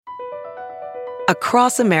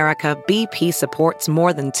Across America, BP supports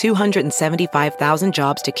more than 275,000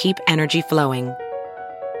 jobs to keep energy flowing.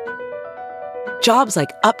 Jobs like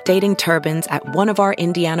updating turbines at one of our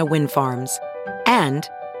Indiana wind farms and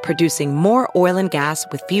producing more oil and gas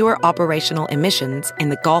with fewer operational emissions in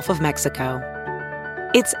the Gulf of Mexico.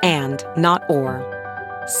 It's and, not or.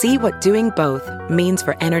 See what doing both means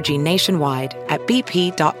for energy nationwide at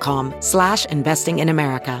bp.com/investing in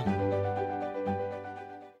America.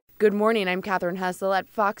 Good morning, I'm Katherine Hessel at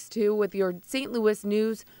Fox 2 with your St. Louis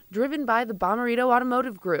news driven by the Bomarito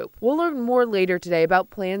Automotive Group. We'll learn more later today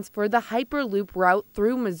about plans for the Hyperloop route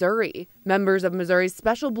through Missouri. Members of Missouri's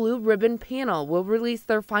Special Blue Ribbon Panel will release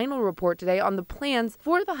their final report today on the plans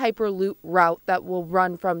for the Hyperloop route that will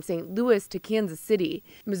run from St. Louis to Kansas City.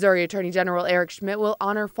 Missouri Attorney General Eric Schmidt will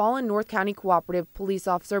honor fallen North County Cooperative Police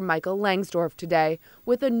Officer Michael Langsdorf today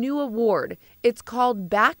with a new award. It's called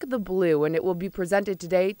Back the Blue, and it will be presented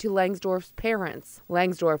today to Langsdorf's parents.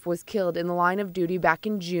 Langsdorf was killed in the line of duty back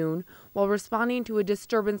in June while responding to a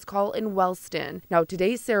disturbance call in Wellston. Now,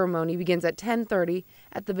 today's ceremony begins at 10:30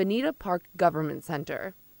 at the Veneta Park Government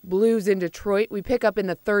Center. Blues in Detroit, we pick up in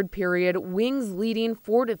the third period. Wings leading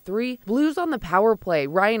 4-3. Blues on the power play.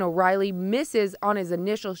 Ryan O'Reilly misses on his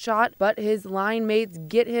initial shot, but his line mates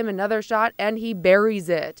get him another shot and he buries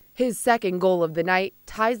it. His second goal of the night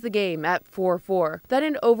ties the game at 4-4. Then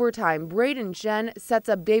in overtime, Braden Shen sets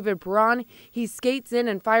up David Perron. He skates in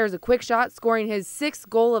and fires a quick shot, scoring his sixth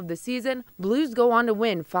goal of the season. Blues go on to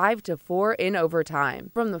win 5-4 in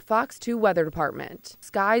overtime. From the Fox 2 Weather Department,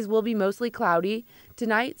 skies will be mostly cloudy.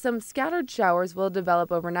 Tonight, some scattered showers will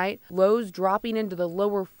develop overnight, lows dropping into the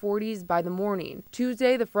lower 40s by the morning.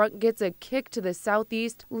 Tuesday, the front gets a kick to the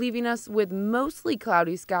southeast, leaving us with mostly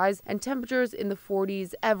cloudy skies and temperatures in the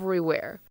 40s everywhere.